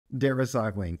Debt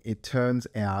recycling. It turns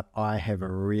out I have a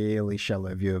really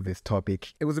shallow view of this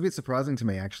topic. It was a bit surprising to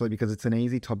me actually because it's an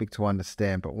easy topic to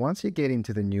understand, but once you get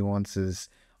into the nuances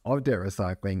of debt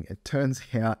recycling, it turns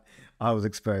out I was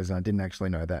exposed and I didn't actually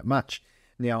know that much.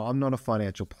 Now, I'm not a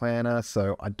financial planner,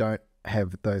 so I don't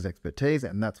have those expertise,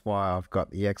 and that's why I've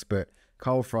got the expert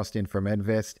Cole Frost in from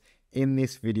Edvest. In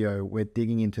this video, we're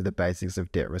digging into the basics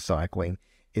of debt recycling.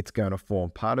 It's going to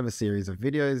form part of a series of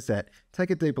videos that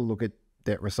take a deeper look at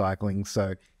debt recycling.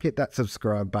 So hit that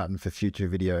subscribe button for future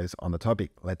videos on the topic.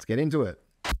 Let's get into it.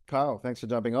 Kyle, thanks for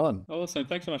jumping on. Awesome.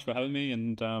 Thanks so much for having me.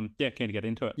 And yeah, keen to get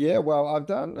into it. Yeah, well, I've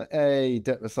done a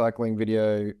debt recycling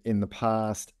video in the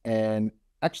past and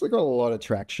actually got a lot of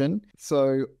traction.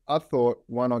 So I thought,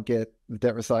 why not get the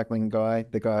debt recycling guy,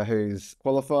 the guy who's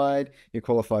qualified, your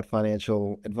qualified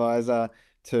financial advisor,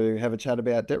 to have a chat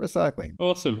about debt recycling.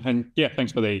 Awesome. And yeah,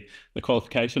 thanks for the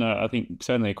qualification. I think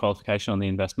certainly a qualification on the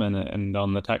investment and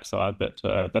on the tax side, but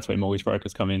that's where mortgage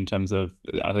brokers come in terms of,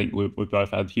 I think we've both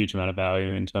had a huge amount of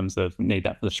value in terms of need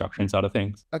that for the structuring side of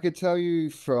things. I could tell you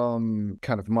from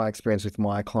kind of my experience with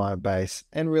my client base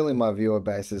and really my viewer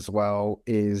base as well,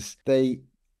 is they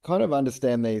kind of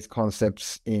understand these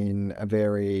concepts in a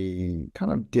very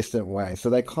kind of distant way.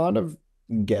 So they kind of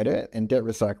get it, and debt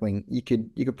recycling, you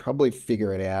could probably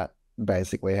figure it out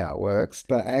basically how it works.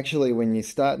 But actually when you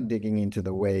start digging into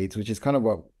the weeds, which is kind of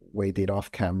what we did off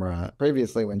camera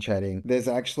previously when chatting, there's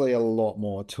actually a lot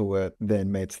more to it than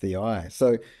meets the eye.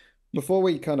 So before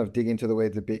we kind of dig into the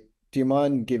weeds a bit, do you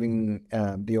mind giving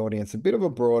the audience a bit of a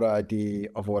broad idea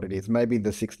of what it is, maybe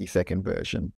the 60-second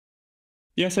version?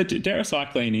 Yeah, so debt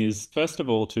recycling is, first of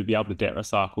all, to be able to debt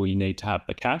recycle, you need to have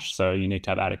the cash. So you need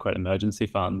to have adequate emergency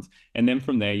funds. And then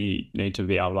from there, you need to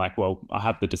be able well, I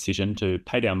have the decision to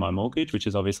pay down my mortgage, which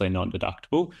is obviously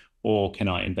non-deductible, or can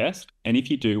I invest? And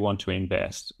if you do want to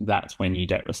invest, that's when you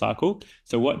debt recycle.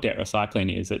 So what debt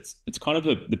recycling is, it's kind of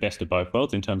the best of both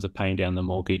worlds in terms of paying down the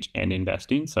mortgage and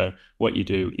investing. So what you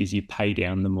do is you pay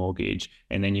down the mortgage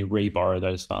and then you re-borrow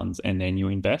those funds and then you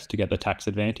invest to get the tax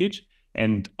advantage.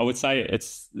 And I would say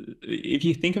if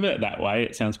you think of it that way,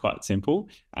 it sounds quite simple.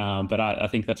 But I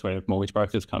think that's where mortgage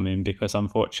brokers come in, because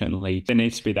unfortunately there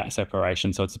needs to be that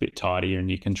separation so it's a bit tidier and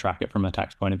you can track it from a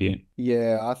tax point of view.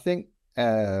 Yeah, I think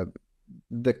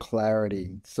the clarity.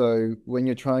 So when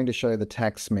you're trying to show the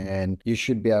tax man, you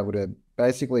should be able to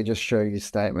basically just show your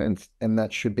statements, and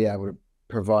that should be able to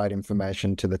provide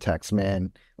information to the tax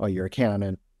man or your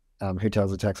accountant, who tells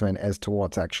the taxman as to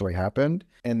what's actually happened.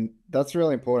 And that's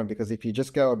really important, because if you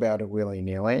just go about it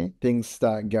willy-nilly, things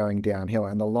start going downhill.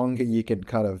 And the longer you can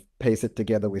kind of piece it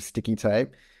together with sticky tape,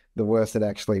 the worse it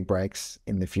actually breaks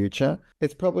in the future.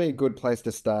 It's probably a good place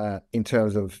to start in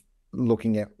terms of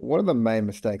looking at what are the main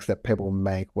mistakes that people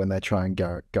make when they try and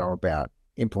go about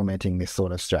implementing this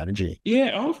sort of strategy.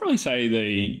 Yeah, I would probably say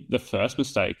the first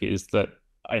mistake is that,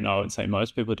 and I would say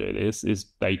most people do this, is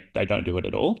they don't do it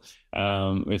at all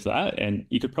with that. And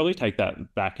you could probably take that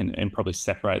back and probably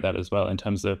separate that as well, in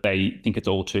terms of they think it's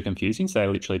all too confusing. So they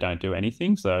literally don't do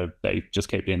anything. So they just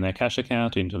keep it in their cash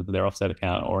account, into their offset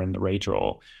account, or in the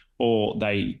redraw. Or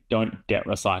they don't debt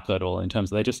recycle at all, in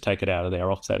terms of they just take it out of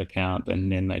their offset account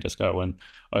and then they just go and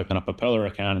open up a Pearler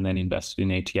account and then invest in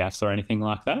ETFs or anything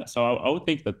like that. So I would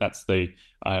think that that's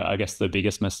I guess the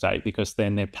biggest mistake, because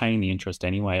then they're paying the interest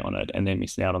anyway on it and they're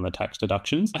missing out on the tax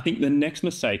deductions. I think the next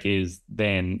mistake is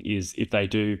if they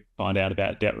do find out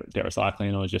about debt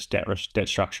recycling or just debt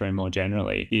structuring more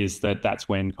generally, is that's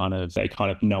when they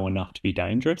kind of know enough to be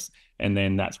dangerous. And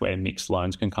then that's where mixed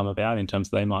loans can come about, in terms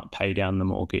of they might pay down the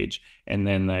mortgage and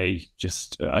then they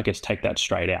just, I guess, take that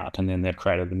straight out and then they've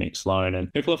created the mixed loan.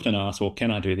 And people often ask, well, can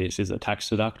I do this? Is it tax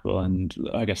deductible? And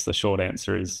I guess the short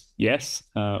answer is yes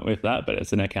with that, but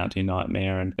it's an accounting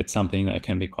nightmare and it's something that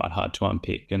can be quite hard to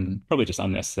unpick and probably just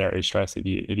unnecessary stress if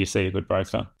you see a good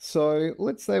broker. So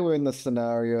let's say we're in the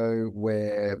scenario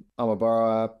where I'm a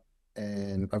borrower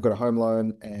and I've got a home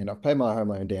loan and I've paid my home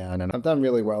loan down and I've done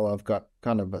really well. I've got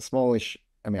kind of a smallish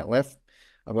amount left.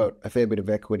 I've got a fair bit of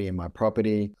equity in my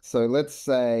property. So let's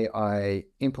say I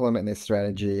implement this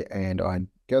strategy and I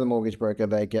go to the mortgage broker,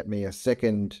 they get me a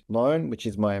second loan, which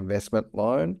is my investment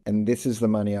loan. And this is the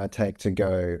money I take to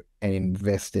go and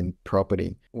invest in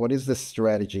property. What is the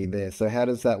strategy there? So how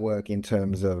does that work in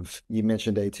terms of, you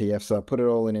mentioned ETF, so I put it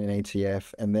all in an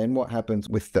ETF, and then what happens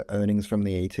with the earnings from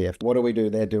the ETF? What do we do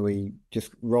there? Do we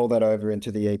just roll that over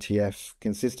into the ETF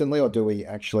consistently, or do we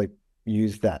actually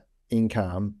use that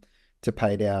income to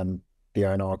pay down the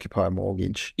owner-occupied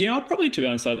mortgage? Yeah, I'd probably, to be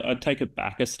honest, I'd take it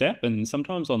back a step. And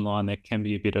sometimes online there can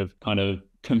be a bit of kind of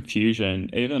confusion,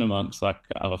 even amongst like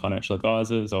other financial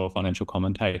advisors or financial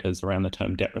commentators around the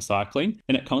term debt recycling.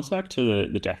 And it comes back to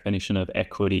the definition of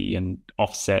equity, and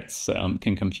offsets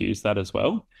can confuse that as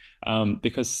well.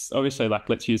 Because obviously, like,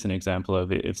 let's use an example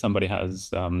of if somebody has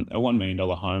a $1 million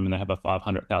home and they have a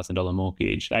 $500,000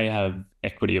 mortgage, they have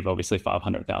equity of obviously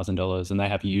 $500,000, and they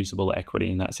have usable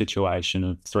equity in that situation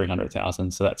of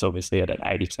 $300,000. So that's obviously at an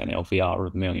 80% LVR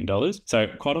of $1 million. So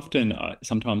quite often,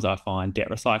 sometimes I find debt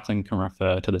recycling can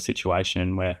refer to the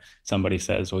situation where somebody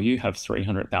says, well, you have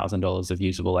 $300,000 of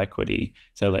usable equity,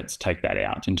 so let's take that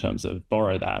out in terms of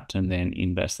borrow that and then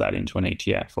invest that into an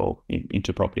ETF or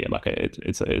into property. Like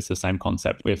it's the same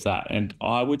concept with that. And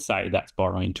I would say that's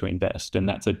borrowing to invest, and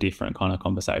that's a different kind of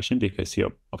conversation, because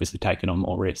you're obviously taking on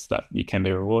more risk that you can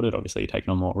be rewarded. Obviously, you're taking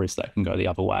on more risk that can go the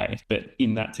other way. But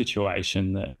in that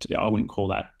situation, that I wouldn't call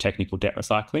that technical debt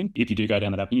recycling. If you do go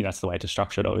down that avenue, that's the way to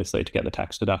structure it, obviously, to get the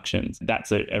tax deductions.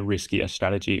 That's a riskier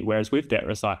strategy. Whereas with debt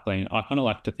recycling, I kind of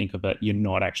like to think of it, you're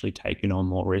not actually taking on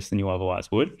more risk than you otherwise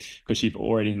would, because you've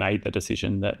already made the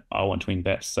decision that I want to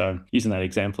invest. So using that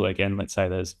example again, let's say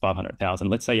there's 500,000.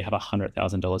 Let's say you have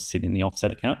 $100,000 sitting in the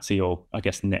offset account. So your, I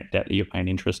guess, net debt that you're paying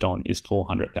interest on is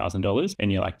 $400,000.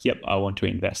 And you're like, yep, I want to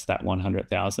invest that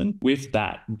 100,000. With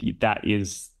that, that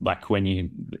is like when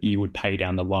you would pay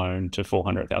down the loan to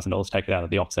 $400,000, take it out of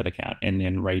the offset account, and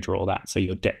then redraw that. So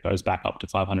your debt goes back up to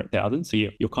 500,000. So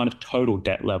your kind of total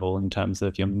debt level in terms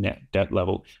of your net debt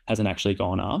level hasn't actually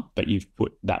gone up, but you've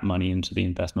put that money into the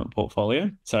investment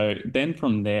portfolio. So then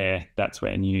from there, that's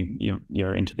when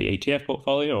you're into the ETF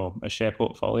portfolio or a share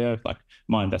portfolio. Like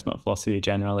my investment philosophy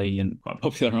generally, and quite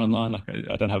popular online, like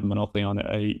I don't have a monopoly on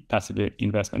a passive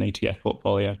investment ETF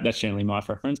portfolio. That's generally my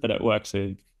preference, but it works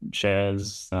with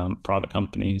shares, private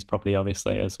companies, property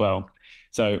obviously as well.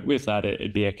 So with that,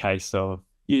 it'd be a case of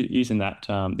using that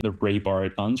the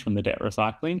reborrowed funds from the debt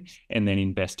recycling, and then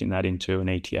investing that into an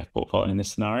ETF portfolio in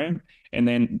this scenario. And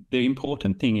then the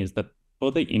important thing is that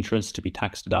for the interest to be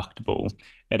tax deductible,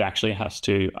 it actually has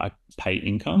to pay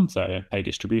income, so pay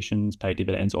distributions, pay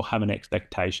dividends, or have an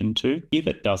expectation to. If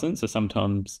it doesn't, so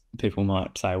sometimes people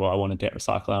might say, well, I want a debt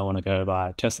recycler, I want to go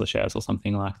buy Tesla shares or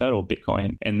something like that, or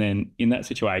Bitcoin. And then in that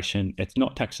situation, it's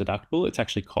not tax deductible, it's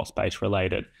actually cost-based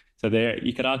related. So there,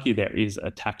 you could argue there is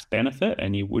a tax benefit,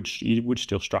 and you would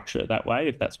still structure it that way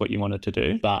if that's what you wanted to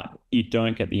do, but you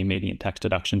don't get the immediate tax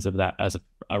deductions of that as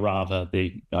a rather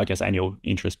the, I guess, annual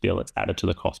interest bill that's added to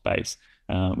the cost base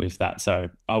with that. So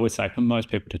I would say for most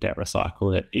people to debt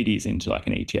recycle, it is into like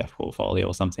an ETF portfolio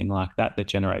or something like that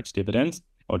generates dividends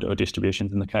or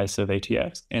distributions in the case of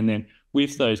ETFs. And then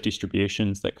with those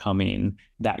distributions that come in,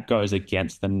 that goes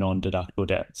against the non-deductible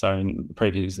debt. So in the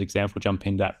previous example,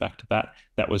 jumping back to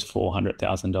that was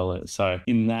 $400,000. So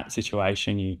in that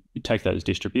situation, you take those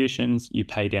distributions, you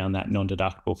pay down that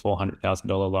non-deductible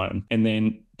 $400,000 loan. And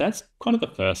then that's kind of the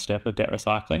first step of debt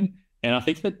recycling. And I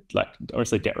think that, like,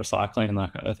 obviously debt recycling,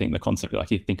 like, I think the concept, like,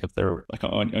 you think of the, like,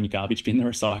 on your garbage bin, the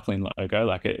recycling logo,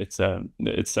 like it's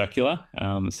circular.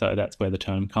 So that's where the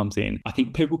term comes in. I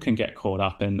think people can get caught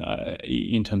up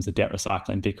in terms of debt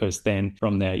recycling, because then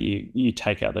from there you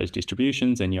take out those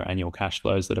distributions and your annual cash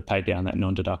flows that are paid down that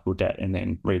non-deductible debt, and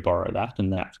then reborrow that.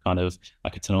 And that's kind of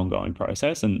like, it's an ongoing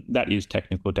process, and that is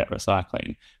technical debt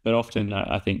recycling. But often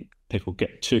I think people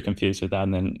get too confused with that,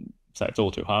 and then say it's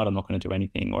all too hard, I'm not going to do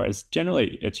anything. Whereas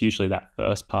generally it's usually that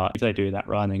first part. If they do that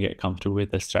right and they get comfortable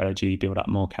with the strategy, build up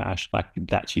more cash, like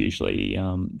that's usually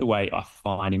the way I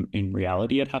find in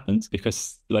reality it happens.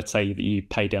 Because let's say you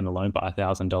pay down the loan by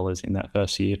 $1,000 in that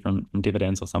first year from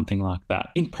dividends or something like that.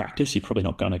 In practice, you're probably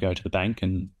not going to go to the bank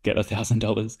and get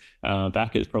 $1,000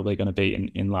 back. It's probably going to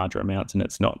be in larger amounts, and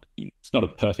it's not a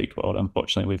perfect world,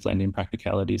 unfortunately, with lending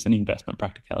practicalities and investment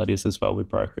practicalities as well, with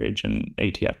brokerage and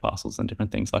ETF parcels and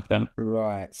different things like that.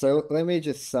 Right. So let me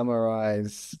just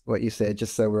summarize what you said,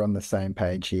 just so we're on the same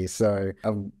page here. So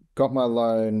I've got my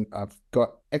loan, I've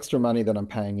got extra money that I'm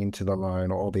paying into the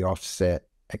loan or the offset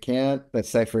account. Let's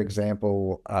say, for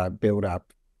example, build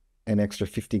up an extra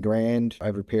 50 grand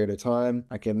over a period of time.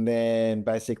 I can then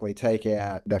basically take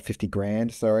out that 50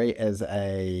 grand, as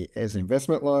an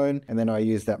investment loan. And then I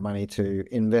use that money to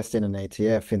invest in an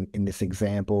ETF in this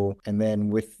example. And then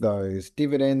with those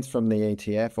dividends from the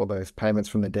ETF, or those payments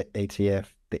from the ETF,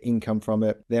 the income from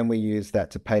it, then we use that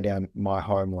to pay down my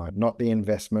home loan, not the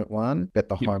investment one, but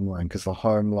the home loan, because the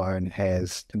home loan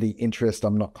has the interest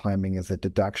I'm not claiming as a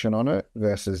deduction on it,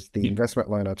 versus the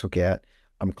investment loan I took out,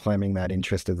 I'm claiming that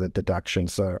interest as a deduction.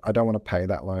 So I don't want to pay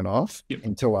that loan off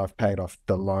until I've paid off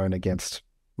the loan against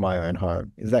my own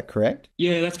home. Is that correct?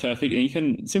 Yeah, that's perfect. And you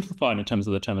can simplify it in terms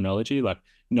of the terminology. Like,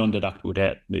 non-deductible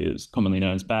debt is commonly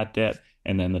known as bad debt,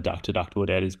 and then the deductible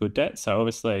debt is good debt. So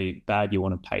obviously bad, you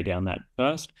want to pay down that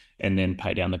first and then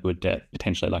pay down the good debt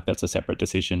potentially. Like that's a separate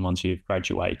decision once you've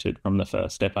graduated from the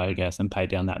first step, I guess, and pay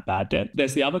down that bad debt.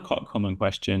 There's the other common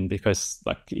question, because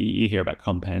like you hear about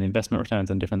compound investment returns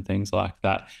and different things like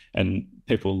that, and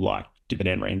people like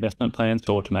dividend reinvestment plans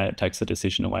to automate it, takes the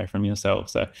decision away from yourself.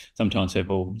 So sometimes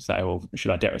people say, well,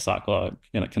 should I debt recycle?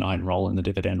 Or, can I enroll in the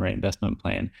dividend reinvestment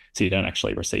plan? So you don't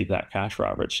actually receive that cash,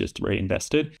 rather it's just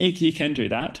reinvested. You can do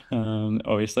that,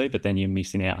 obviously, but then you're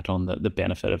missing out on the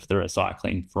benefit of the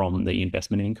recycling from the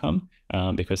investment income,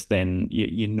 because then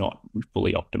you're not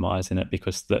fully optimizing it,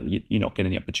 because you're not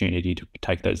getting the opportunity to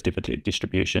take those dividend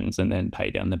distributions and then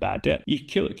pay down the bad debt. You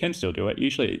can still do it.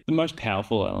 Usually the most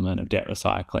powerful element of debt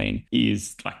recycling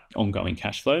is like ongoing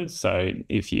cash flows. So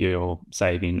if you're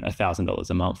saving $1,000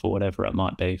 a month or whatever it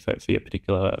might be for your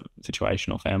particular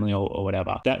situation or family or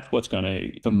whatever, that's what's going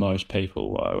to, for most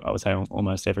people, I would say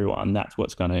almost everyone, that's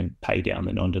what's going to pay down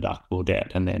the non-deductible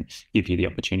debt and then give you the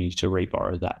opportunity to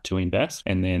reborrow that to invest.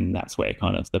 And then that's where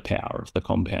kind of the power of the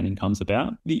compounding comes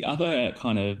about. The other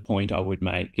kind of point I would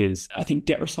make is, I think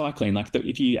debt recycling, like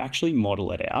if you actually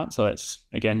model it out, so let's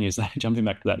again use that, jumping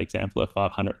back to that example of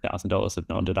 $500,000 of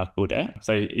non-deductible debt.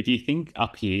 So if you think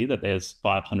up here that there's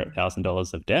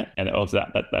 $500,000 of debt, and of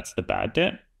that's the bad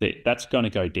debt, that's going to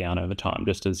go down over time,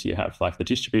 just as you have like the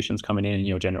distributions coming in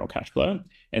your general cash flow.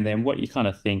 And then what you kind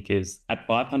of think is at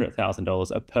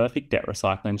 $500,000, a perfect debt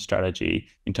recycling strategy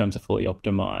in terms of fully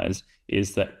optimized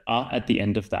is that at the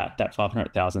end of that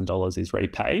 $500,000 is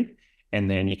repaid. And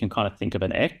then you can kind of think of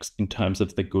an X in terms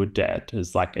of the good debt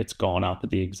as like it's gone up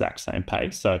at the exact same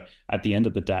pace. So at the end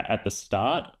of the day, at the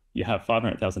start, you have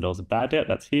 $500,000 of bad debt,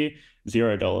 that's here,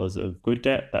 $0 of good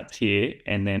debt, that's here.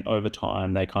 And then over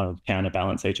time, they kind of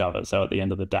counterbalance each other. So at the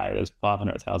end of the day, there's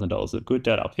 $500,000 of good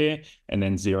debt up here and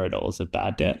then $0 of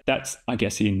bad debt. That's, I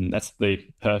guess, that's the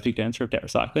perfect answer of debt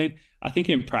recycling. I think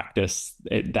in practice,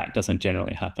 that doesn't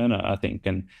generally happen, I think.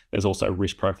 And there's also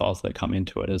risk profiles that come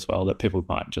into it as well, that people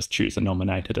might just choose a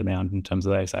nominated amount in terms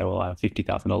of, they say, well, I have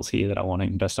 $50,000 here that I want to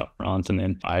invest up front, and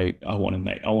then I want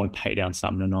to pay down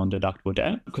some non-deductible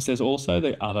debt. Because there's also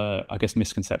the other, I guess,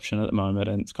 misconception at the moment,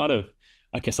 and it's kind of,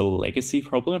 I guess, a legacy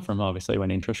problem from obviously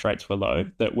when interest rates were low,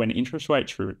 that when interest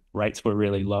rates were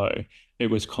really low, it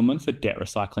was common for debt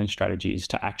recycling strategies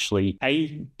to actually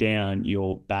pay down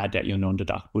your bad debt, your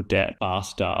non-deductible debt,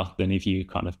 faster than if you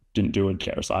kind of didn't do a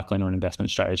debt recycling or an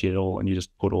investment strategy at all, and you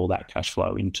just put all that cash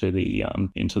flow into the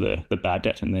bad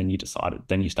debt, and then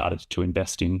you started to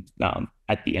invest in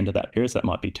at the end of that period. So that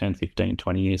might be 10, 15,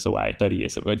 20 years away, 30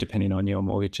 years away, depending on your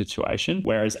mortgage situation.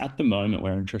 Whereas at the moment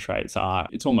where interest rates are,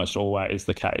 it's almost always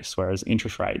the case, whereas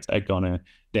interest rates are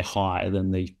they're higher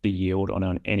than the yield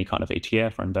on any kind of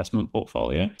ETF or investment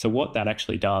portfolio. So what that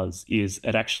actually does is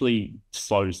it actually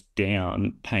slows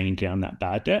down paying down that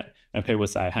bad debt. And people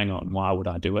say, hang on, why would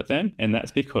I do it then? And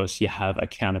that's because you have a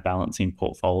counterbalancing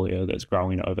portfolio that's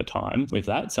growing over time with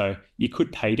that. So you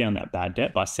could pay down that bad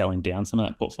debt by selling down some of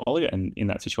that portfolio. And in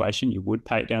that situation, you would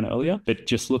pay it down earlier. But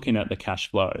just looking at the cash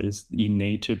flows, you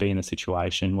need to be in a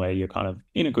situation where you're kind of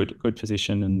in a good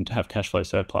position and have cash flow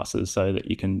surpluses so that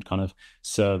you can kind of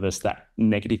service that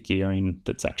negative gearing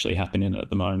that's actually happening at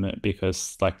the moment,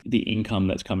 because like the income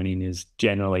that's coming in is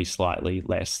generally slightly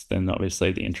less than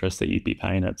obviously the interest that you'd be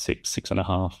paying at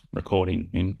 6.5 recording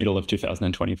in middle of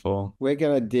 2024. We're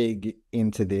going to dig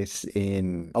into this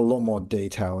in a lot more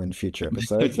detail in future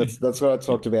episodes. That's what I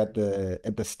talked about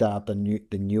at the start, the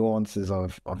nuances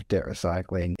of debt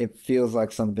recycling. It feels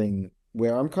like something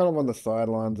where I'm kind of on the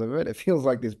sidelines of it. It feels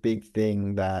like this big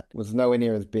thing that was nowhere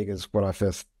near as big as what I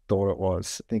first thought it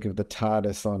was. Think of the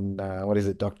TARDIS on, what is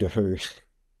it, Doctor Who?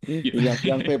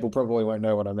 Young people probably won't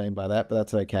know what I mean by that, but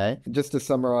that's okay. Just to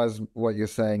summarize what you're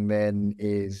saying then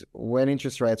is, when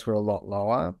interest rates were a lot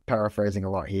lower, paraphrasing a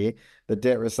lot here, the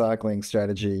debt recycling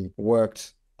strategy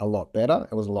worked a lot better.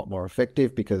 It was a lot more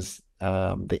effective because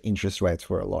the interest rates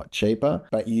were a lot cheaper,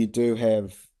 but you do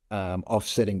have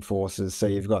offsetting forces. So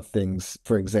you've got things,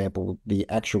 for example, the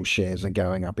actual shares are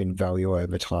going up in value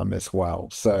over time as well.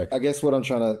 So I guess what I'm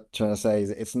trying to say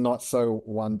is it's not so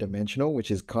one-dimensional, which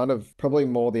is kind of probably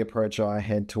more the approach I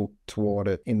had toward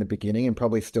it in the beginning, and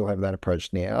probably still have that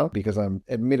approach now, because I'm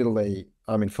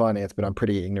in finance, but I'm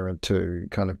pretty ignorant to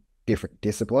kind of different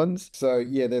disciplines. So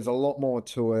yeah, there's a lot more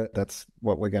to it. That's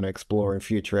what we're going to explore in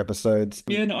future episodes.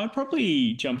 Yeah, no, I'd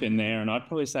probably jump in there, and I'd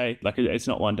probably say like it's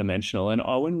not one dimensional, and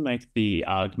I wouldn't make the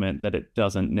argument that it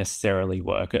doesn't necessarily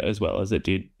work as well as it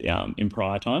did in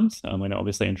prior times when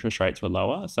obviously interest rates were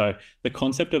lower. So the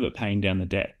concept of it paying down the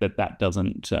debt, that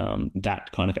doesn't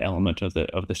that kind of element of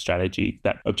the strategy,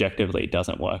 that objectively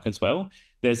doesn't work as well.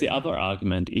 There's the other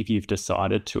argument if you've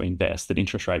decided to invest that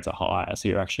interest rates are higher, so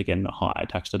you're actually getting a higher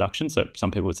tax deduction. So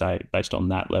some people would say, based on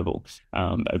that level,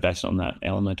 based on that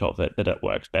element of it, that it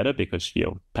works better because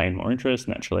you're paying more interest.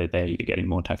 Naturally, there you're getting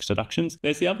more tax deductions.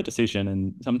 There's the other decision,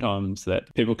 and sometimes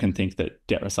that people can think that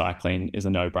debt recycling is a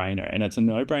no-brainer, and it's a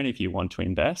no-brainer if you want to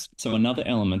invest. So another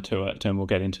element to it, and we'll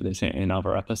get into this in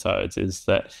other episodes, is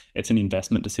that it's an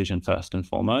investment decision first and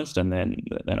foremost, and then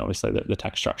obviously the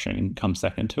tax structuring comes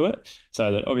second to it.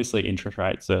 So that obviously interest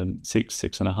rates are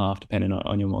 6.5, depending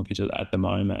on your mortgage at the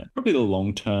moment. Probably the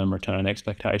long-term return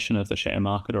expectation of the share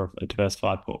market or a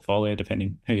diversified portfolio,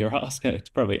 depending who you're asking, it's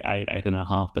probably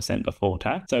 8.5% before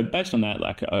tax. So based on that,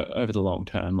 like over the long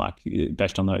term, like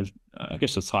based on those, I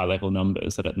guess it's high level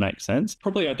numbers, that it makes sense.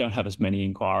 Probably I don't have as many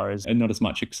inquiries and not as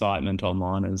much excitement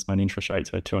online as when interest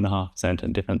rates were 2.5%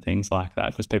 and different things like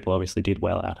that, because people obviously did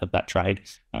well out of that trade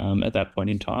at that point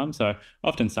in time. So I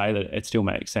often say that it still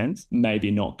makes sense.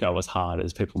 Maybe not go as hard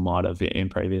as people might have in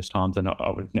previous times, and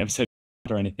I would never say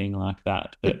or anything like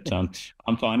that. But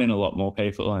I'm finding a lot more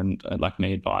people and like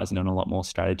me advising on a lot more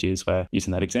strategies where,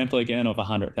 using that example again of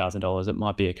 $100,000, it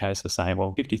might be a case of saying,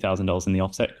 well, $50,000 in the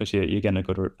offset because you're getting a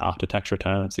good after-tax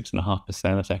return of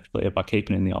 6.5% effectively by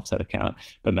keeping in the offset account.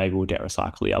 But maybe we'll debt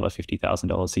recycle the other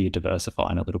 $50,000 so you're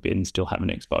diversifying a little bit and still having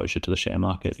exposure to the share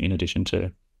market in addition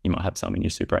to you might have some in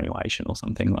your superannuation or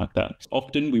something like that.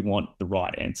 Often we want the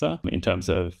right answer in terms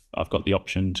of I've got the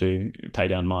option to pay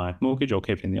down my mortgage or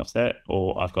keep it in the offset,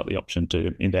 or I've got the option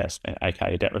to invest,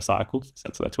 aka debt recycle.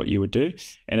 So that's what you would do.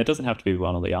 And it doesn't have to be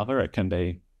one or the other. It can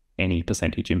be any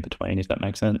percentage in between, if that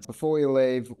makes sense. Before we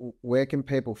leave, where can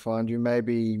people find you?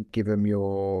 Maybe give them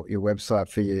your website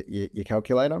for your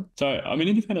calculator. So I'm an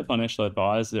independent financial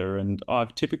advisor, and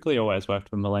I've typically always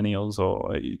worked with millennials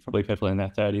or probably people in their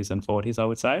 30s and 40s, I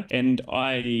would say. And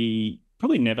I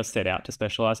probably never set out to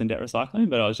specialize in debt recycling,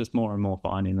 but I was just more and more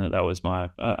finding that was my,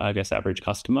 I guess, average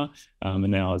customer. And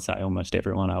now I would say almost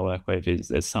everyone I work with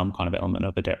is some kind of element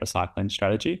of a debt recycling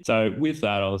strategy. So with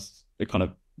that, I was kind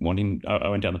of I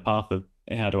went down the path of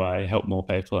how do I help more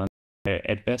people, and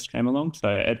Edvest came along. So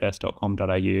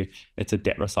edvest.com.au, it's a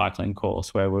debt recycling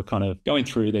course where we're kind of going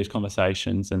through these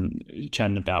conversations and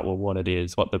chatting about, well, what it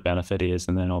is, what the benefit is,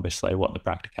 and then obviously what the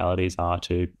practicalities are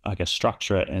to, I guess,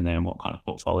 structure it, and then what kind of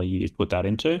portfolio you put that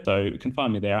into. So you can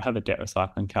find me there. I have a debt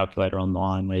recycling calculator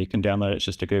online where you can download it. It's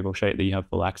just a Google sheet that you have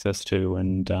full access to,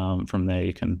 and from there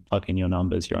you can plug in your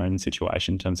numbers, your own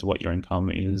situation in terms of what your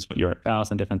income is, what your hours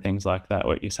and different things like that,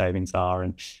 what your savings are,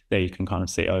 and there you can kind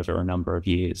of see over a number of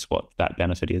years what that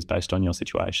benefit is based on your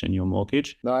situation, your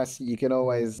mortgage. Nice. You can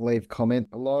always leave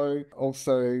comment below.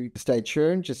 Also, stay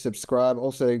tuned. Just subscribe.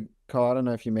 Also, Kyle, I don't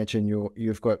know if you mentioned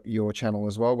you've got your channel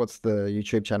as well. What's the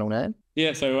YouTube channel name?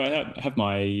 Yeah, so I have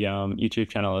my YouTube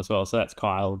channel as well. So that's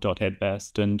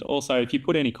kyle.edvest. And also, if you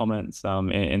put any comments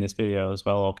in this video as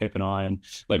well, I'll keep an eye and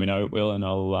let me know, Will, and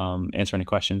I'll answer any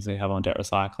questions that you have on debt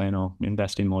recycling or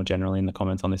investing more generally in the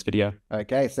comments on this video.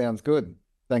 Okay, sounds good.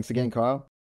 Thanks again, Kyle.